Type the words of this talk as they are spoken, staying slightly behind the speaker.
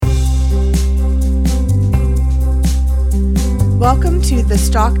Welcome to the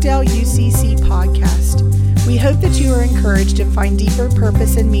Stockdale UCC podcast. We hope that you are encouraged and find deeper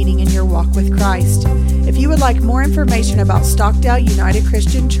purpose and meaning in your walk with Christ. If you would like more information about Stockdale United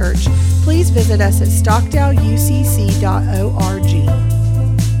Christian Church, please visit us at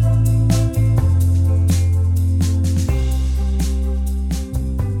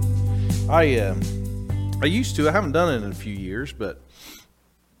stockdaleucc.org. I haven't done it in a few years, but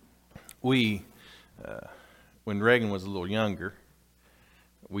when Reagan was a little younger,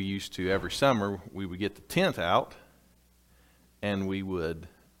 we used to, every summer, we would get the tent out and we would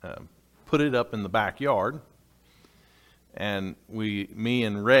put it up in the backyard. And me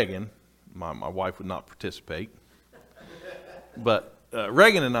and Reagan, my wife would not participate, but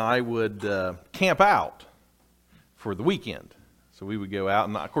Reagan and I would camp out for the weekend. So we would go out,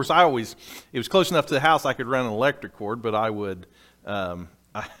 and of course it was close enough to the house I could run an electric cord, but I would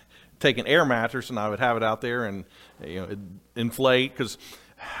take an air mattress and I would have it out there and inflate, because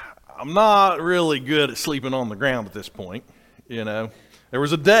I'm not really good at sleeping on the ground at this point. There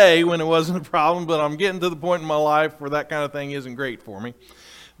was a day when it wasn't a problem, but I'm getting to the point in my life where that kind of thing isn't great for me.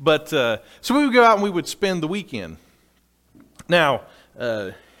 But so we would go out and we would spend the weekend. Now,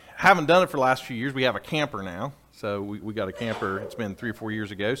 haven't done it for the last few years. We have a camper now. So we got a camper. It's been 3 or 4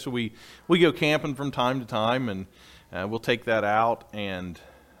 years ago. So we go camping from time to time, and we'll take that out and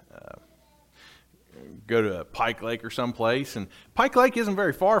go to Pike Lake or someplace. And Pike Lake isn't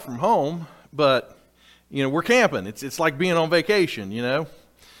very far from home, but we're camping. It's like being on vacation.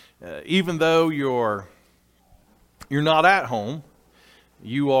 Even though you're not at home,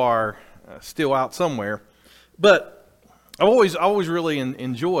 you are still out somewhere. But I've always really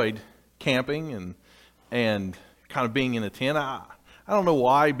enjoyed camping and kind of being in a tent. I don't know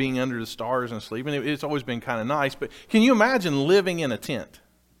why, being under the stars and sleeping, it's always been kind of nice. But can you imagine living in a tent?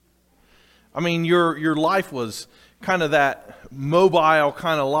 I mean, your life was kind of that mobile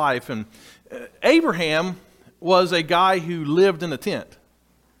kind of life. And Abraham was a guy who lived in a tent.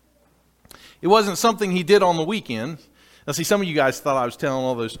 It wasn't something he did on the weekend. Now, see, some of you guys thought I was telling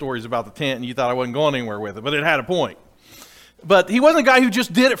all those stories about the tent and you thought I wasn't going anywhere with it, but it had a point. But he wasn't a guy who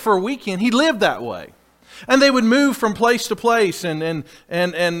just did it for a weekend. He lived that way. And they would move from place to place and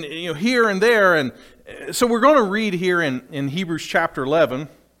here and there. And so we're going to read here in Hebrews chapter 11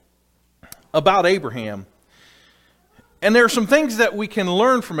 about Abraham. And there are some things that we can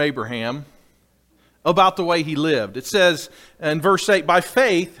learn from Abraham about the way he lived. It says in verse 8, by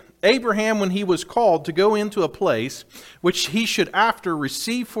faith, Abraham, when he was called to go into a place which he should after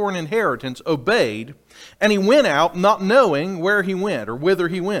receive for an inheritance, obeyed, and he went out not knowing where he went or whither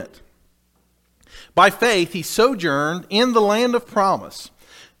he went. By faith, he sojourned in the land of promise,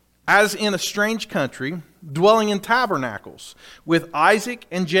 as in a strange country, dwelling in tabernacles with Isaac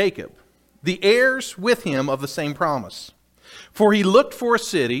and Jacob, the heirs with him of the same promise. For he looked for a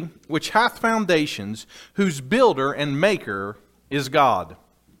city which hath foundations, whose builder and maker is God.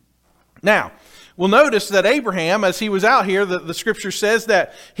 Now, we'll notice that Abraham, as he was out here, the scripture says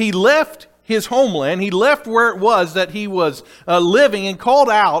that he left his homeland, he left where it was that he was living, and called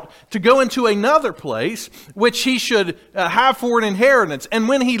out to go into another place which he should have for an inheritance. And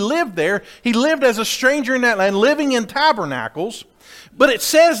when he lived there, he lived as a stranger in that land, living in tabernacles. But it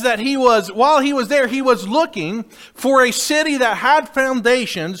says that while he was there, he was looking for a city that had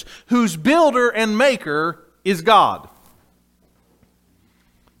foundations, whose builder and maker is God.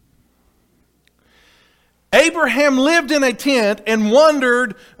 Abraham lived in a tent and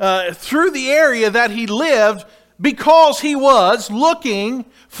wandered through the area that he lived because he was looking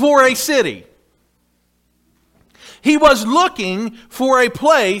for a city. He was looking for a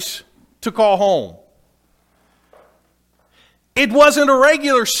place to call home. It wasn't a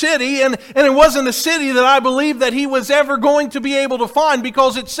regular city, and it wasn't a city that I believe that he was ever going to be able to find,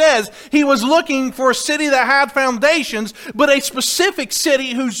 because it says he was looking for a city that had foundations, but a specific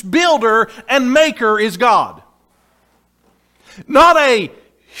city whose builder and maker is God. Not a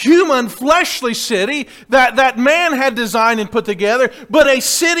human fleshly city that man had designed and put together, but a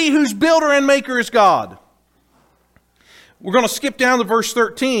city whose builder and maker is God. We're going to skip down to verse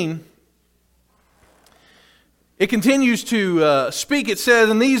 13. It continues to speak. It says,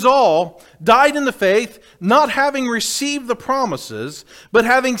 and these all died in the faith, not having received the promises, but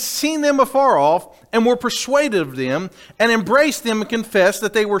having seen them afar off, and were persuaded of them, and embraced them, and confessed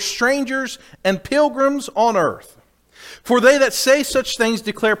that they were strangers and pilgrims on earth. For they that say such things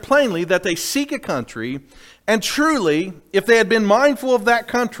declare plainly that they seek a country, and truly, if they had been mindful of that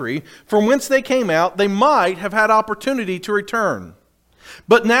country from whence they came out, they might have had opportunity to return.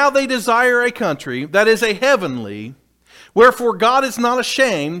 But now they desire a country that is a heavenly, wherefore God is not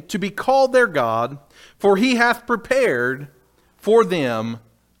ashamed to be called their God, for he hath prepared for them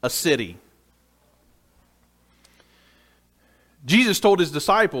a city. Jesus told his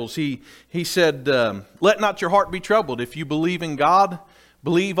disciples, he said, let not your heart be troubled. If you believe in God,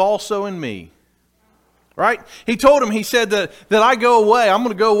 believe also in me. Right? He told him, he said that I go away. I'm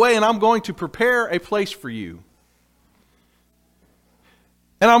going to go away and I'm going to prepare a place for you.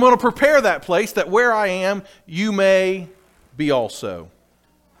 And I'm going to prepare that place that where I am, you may be also.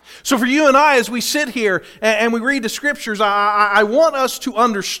 So for you and I, as we sit here and we read the Scriptures, I want us to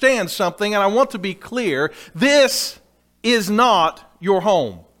understand something, and I want to be clear. This is not your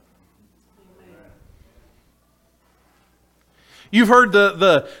home. You've heard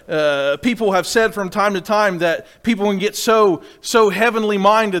the people have said from time to time that people can get so heavenly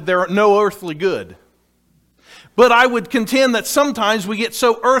minded they're no earthly good. But I would contend that sometimes we get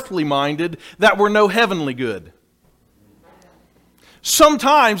so earthly minded that we're no heavenly good.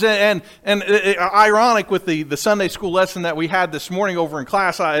 Sometimes, and ironic with the Sunday school lesson that we had this morning over in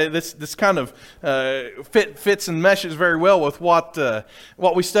class, this kind of fits and meshes very well with what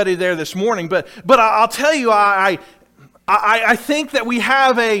we studied there this morning. But I'll tell you, I think that we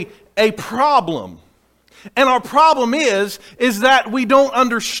have a problem. And our problem is that we don't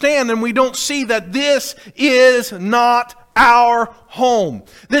understand and we don't see that this is not our home.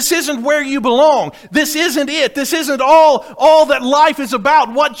 This isn't where you belong. This isn't it. This isn't all that life is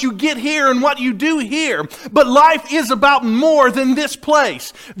about, what you get here and what you do here. But life is about more than this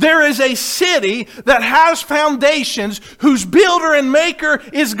place. There is a city that has foundations, whose builder and maker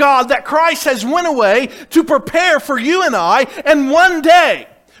is God, that Christ has went away to prepare for you and I. And one day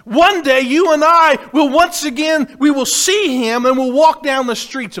you and I will once again, we will see Him and we'll walk down the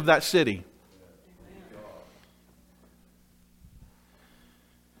streets of that city.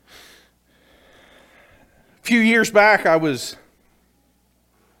 A few years back, I was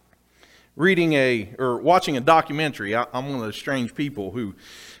watching a documentary. I'm one of those strange people who,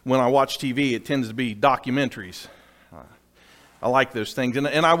 when I watch TV, it tends to be documentaries. I like those things. And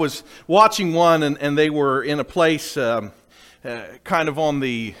I was watching one, and they were in a place kind of on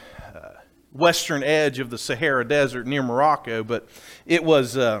the western edge of the Sahara Desert near Morocco, but it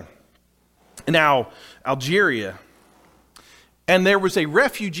was in Algeria. And there was a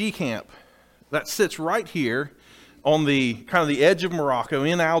refugee camp that sits right here on the kind of the edge of Morocco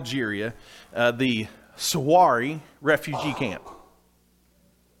in Algeria, the Sawari refugee camp.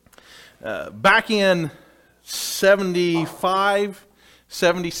 Back in 75,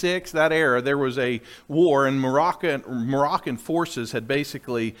 76, that era, there was a war, and Moroccan forces had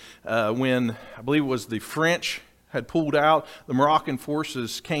basically, when I believe it was the French had pulled out, the Moroccan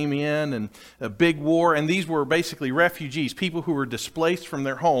forces came in, and a big war, and these were basically refugees, people who were displaced from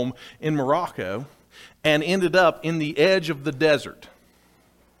their home in Morocco and ended up in the edge of the desert.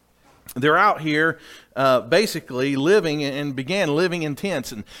 They're out here basically living and began living in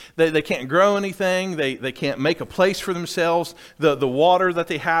tents, and they can't grow anything, they can't make a place for themselves. The water that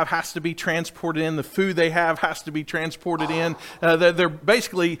they have has to be transported in, the food they have has to be transported in. They're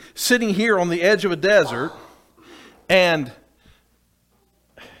basically sitting here on the edge of a desert, and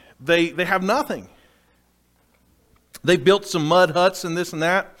they have nothing. They built some mud huts and this and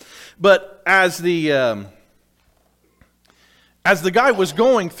that. But as the guy was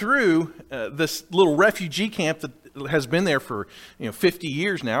going through this little refugee camp that has been there for 50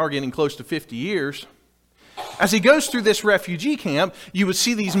 years now, or getting close to 50 years, as he goes through this refugee camp, you would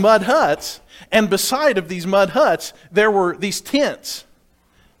see these mud huts, and beside of these mud huts, there were these tents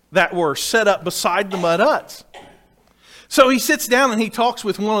that were set up beside the mud huts. So he sits down and he talks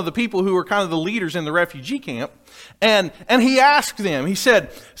with one of the people who are kind of the leaders in the refugee camp, and he asked them, he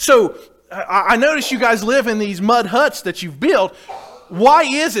said, so I notice you guys live in these mud huts that you've built. Why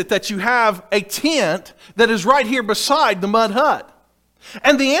is it that you have a tent that is right here beside the mud hut?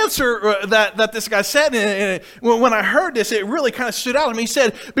 And the answer that this guy said, when I heard this, it really kind of stood out to me. He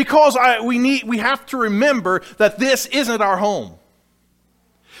said, because we have to remember that this isn't our home.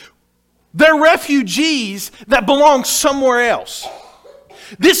 They're refugees that belong somewhere else.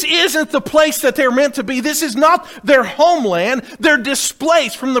 This isn't the place that they're meant to be. This is not their homeland. They're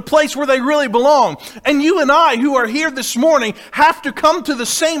displaced from the place where they really belong. And you and I who are here this morning have to come to the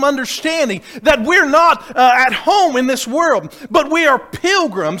same understanding that we're not at home in this world, but we are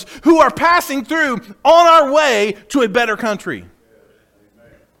pilgrims who are passing through on our way to a better country.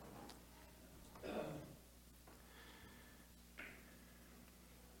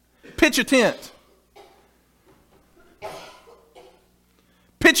 Pitch a tent.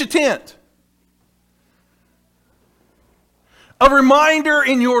 Pitch a tent. A reminder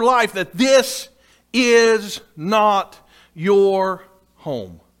in your life that this is not your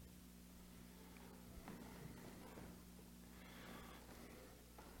home.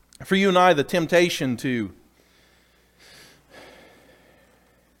 For you and I, the temptation to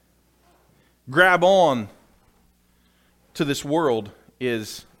grab on to this world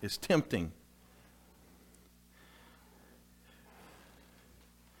is tempting.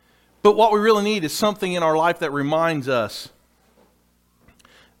 But what we really need is something in our life that reminds us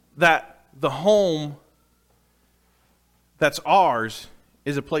that the home that's ours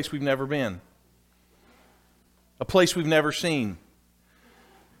is a place we've never been, a place we've never seen.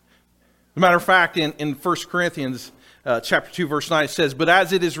 As a matter of fact, in 1 Corinthians chapter 2, verse 9, it says, "But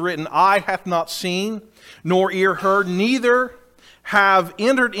as it is written, eye hath not seen, nor ear heard, neither have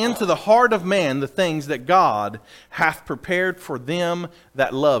entered into the heart of man the things that God hath prepared for them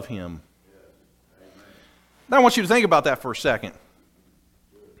that love Him." Now I want you to think about that for a second.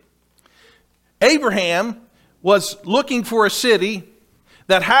 Abraham was looking for a city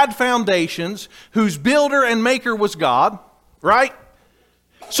that had foundations, whose builder and maker was God, right?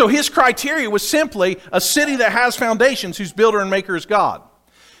 So his criteria was simply a city that has foundations, whose builder and maker is God.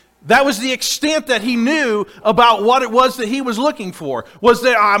 That was the extent that he knew about what it was that he was looking for. Was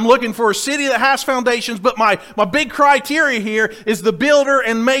that I'm looking for a city that has foundations, but my big criteria here is the builder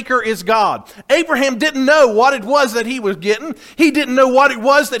and maker is God. Abraham didn't know what it was that he was getting. He didn't know what it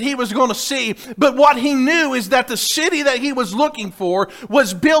was that he was going to see. But what he knew is that the city that he was looking for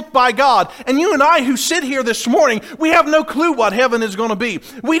was built by God. And you and I who sit here this morning, we have no clue what heaven is going to be.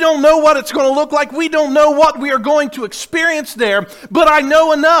 We don't know what it's going to look like. We don't know what we are going to experience there. But I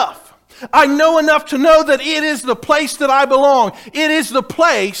know enough. I know enough to know that it is the place that I belong. It is the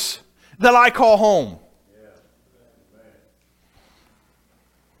place that I call home.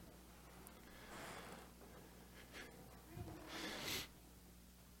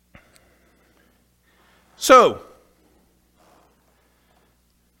 So,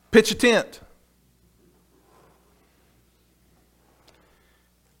 pitch a tent.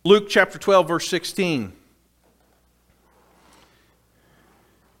 Luke chapter 12, verse 16.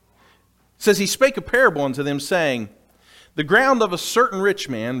 It says, "He spake a parable unto them, saying, The ground of a certain rich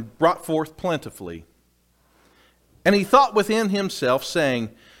man brought forth plentifully. And he thought within himself, saying,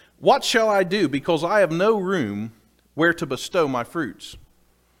 What shall I do, because I have no room where to bestow my fruits?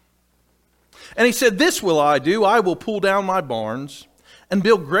 And he said, This will I do, I will pull down my barns, and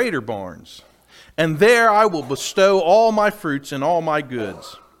build greater barns, and there I will bestow all my fruits and all my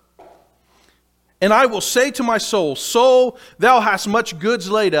goods. And I will say to my soul, Soul, thou hast much goods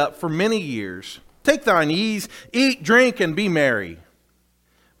laid up for many years. Take thine ease, eat, drink, and be merry.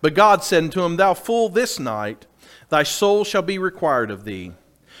 But God said unto him, Thou fool, this night thy soul shall be required of thee.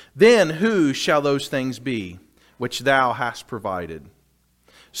 Then whose shall those things be which thou hast provided?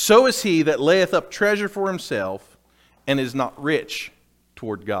 So is he that layeth up treasure for himself, and is not rich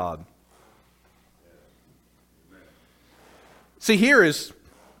toward God." See, here is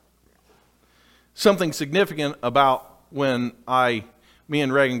something significant about when me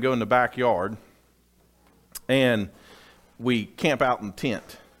and Reagan go in the backyard and we camp out in the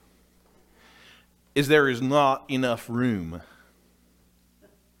tent, is there is not enough room.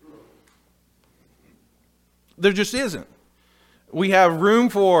 There just isn't. We have room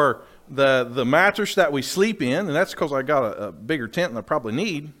for the mattress that we sleep in, and that's because I got a bigger tent than I probably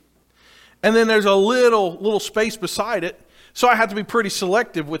need. And then there's a little space beside it. So I had to be pretty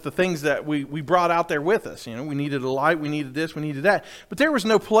selective with the things that we brought out there with us. You know, we needed a light, we needed this, we needed that. But there was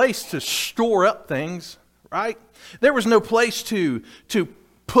no place to store up things, right? There was no place to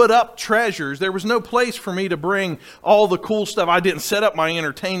put up treasures. There was no place for me to bring all the cool stuff. I didn't set up my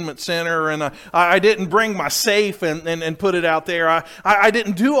entertainment center, and I didn't bring my safe and put it out there. I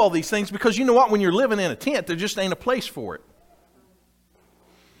didn't do all these things because you know what? When you're living in a tent, there just ain't a place for it.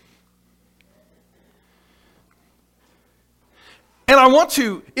 And I want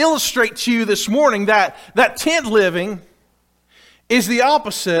to illustrate to you this morning that tent living is the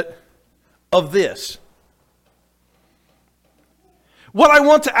opposite of this. What I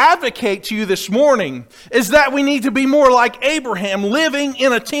want to advocate to you this morning is that we need to be more like Abraham, living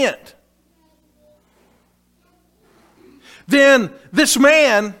in a tent, than this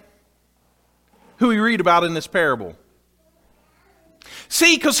man who we read about in this parable.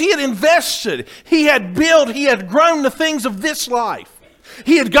 See, because he had invested, he had built, he had grown the things of this life.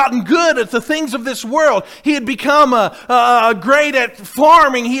 He had gotten good at the things of this world. He had become great at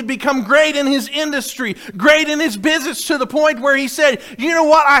farming. He had become great in his industry, great in his business, to the point where he said, you know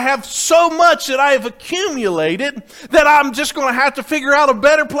what, I have so much that I have accumulated that I'm just going to have to figure out a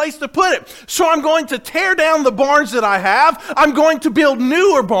better place to put it. So I'm going to tear down the barns that I have. I'm going to build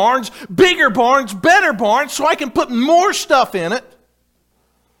newer barns, bigger barns, better barns, so I can put more stuff in it.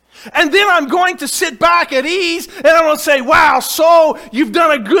 And then I'm going to sit back at ease and I'm going to say, wow, soul, you've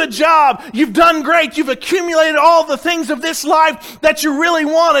done a good job. You've done great. You've accumulated all the things of this life that you really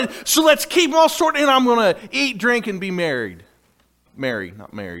wanted. So let's keep them all sorted. And I'm going to eat, drink, and be married. Marry,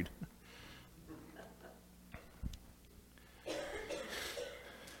 not married.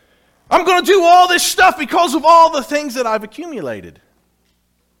 I'm going to do all this stuff because of all the things that I've accumulated.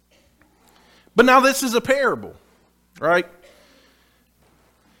 But now this is a parable, right?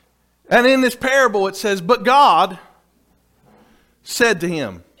 And in this parable it says, but God said to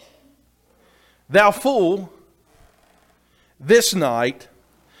him, thou fool, this night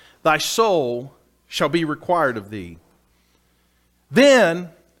thy soul shall be required of thee.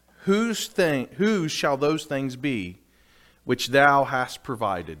 Then whose shall those things be which thou hast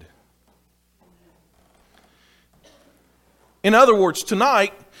provided? In other words,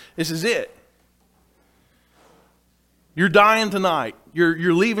 tonight, this is it. You're dying tonight.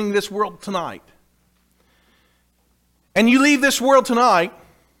 You're leaving this world tonight. And you leave this world tonight,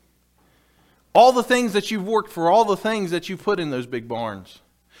 all the things that you've worked for, all the things that you've put in those big barns,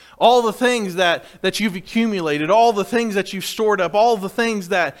 all the things that you've accumulated, all the things that you've stored up, all the things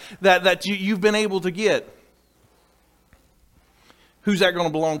that you've been able to get. Who's that going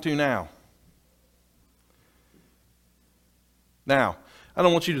to belong to now? Now, I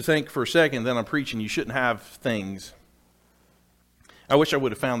don't want you to think for a second that I'm preaching you shouldn't have things. I wish I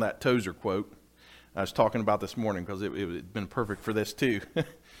would have found that Tozer quote I was talking about this morning, because it would have been perfect for this too.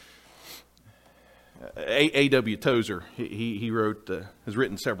 A.W. Tozer, he wrote, has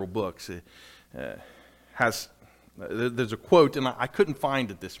written several books. There's a quote, and I couldn't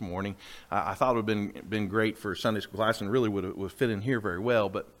find it this morning. I thought it would have been great for Sunday school class and really would fit in here very well,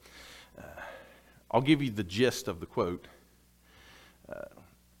 but I'll give you the gist of the quote.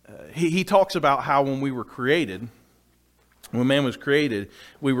 He talks about how when we were created, when man was created,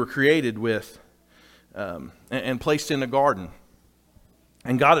 we were created with and placed in a garden.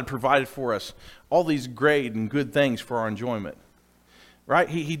 And God had provided for us all these great and good things for our enjoyment. Right?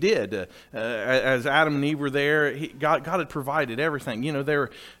 He did. As Adam and Eve were there, God had provided everything. You know, they were,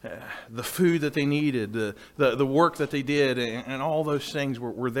 the food that they needed, the work that they did, and all those things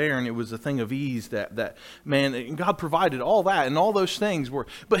were there, and it was a thing of ease that man, God provided all that, and all those things were,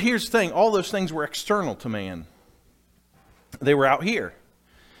 but here's the thing, all those things were external to man. They were out here.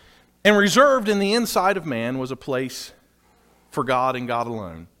 And reserved in the inside of man was a place for God and God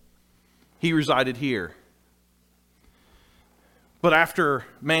alone. He resided here. But after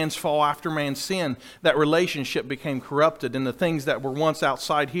man's fall, after man's sin, that relationship became corrupted, and the things that were once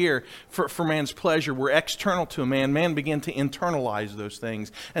outside here for man's pleasure were external to a man. Man began to internalize those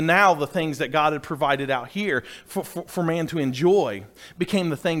things. And now the things that God had provided out here for man to enjoy became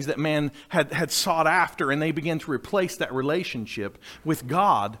the things that man had sought after, and they began to replace that relationship with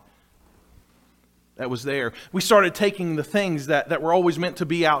God that was there. We started taking the things that were always meant to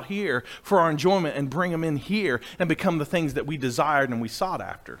be out here for our enjoyment and bring them in here and become the things that we desired and we sought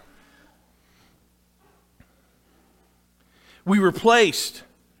after. We replaced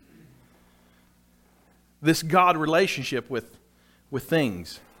this God relationship with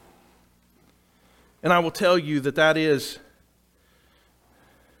things. And I will tell you that is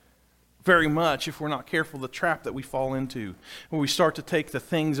very much, if we're not careful, the trap that we fall into, where we start to take the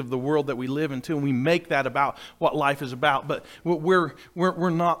things of the world that we live into and we make that about what life is about. But we're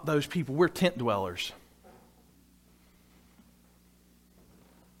not those people. We're tent dwellers.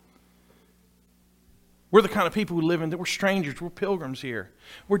 We're the kind of people who live in, we're strangers, we're pilgrims here.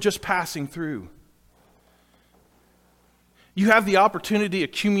 We're just passing through. You have the opportunity to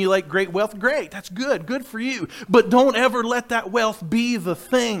accumulate great wealth. Great, that's good. Good for you. But don't ever let that wealth be the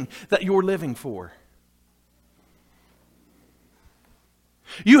thing that you're living for.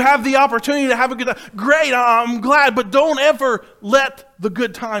 You have the opportunity to have a good time. Great, I'm glad. But don't ever let the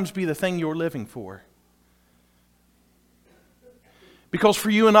good times be the thing you're living for. Because for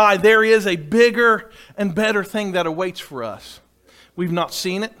you and I, there is a bigger and better thing that awaits for us. We've not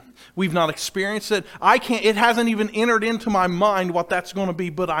seen it. We've not experienced it. It hasn't even entered into my mind what that's going to be,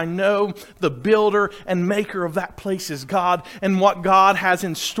 but I know the builder and maker of that place is God, and what God has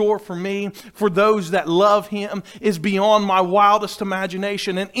in store for me, for those that love Him, is beyond my wildest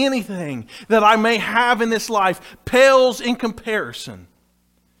imagination, and anything that I may have in this life pales in comparison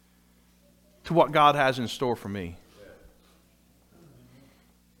to what God has in store for me.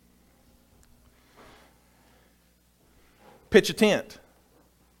 Pitch a tent.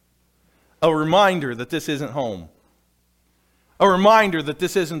 A reminder that this isn't home. A reminder that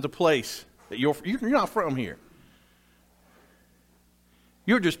this isn't the place that you're not from here.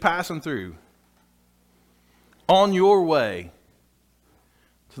 You're just passing through on your way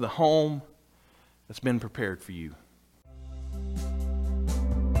to the home that's been prepared for you.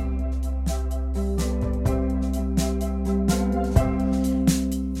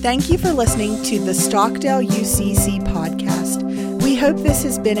 Thank you for listening to the Stockdale UCC podcast. We hope this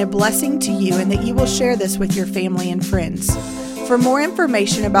has been a blessing to you and that you will share this with your family and friends. For more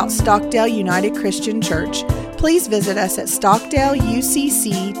information about Stockdale United Christian Church, please visit us at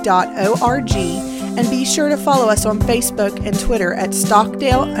stockdaleucc.org and be sure to follow us on Facebook and Twitter at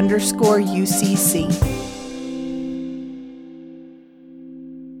Stockdale_UCC.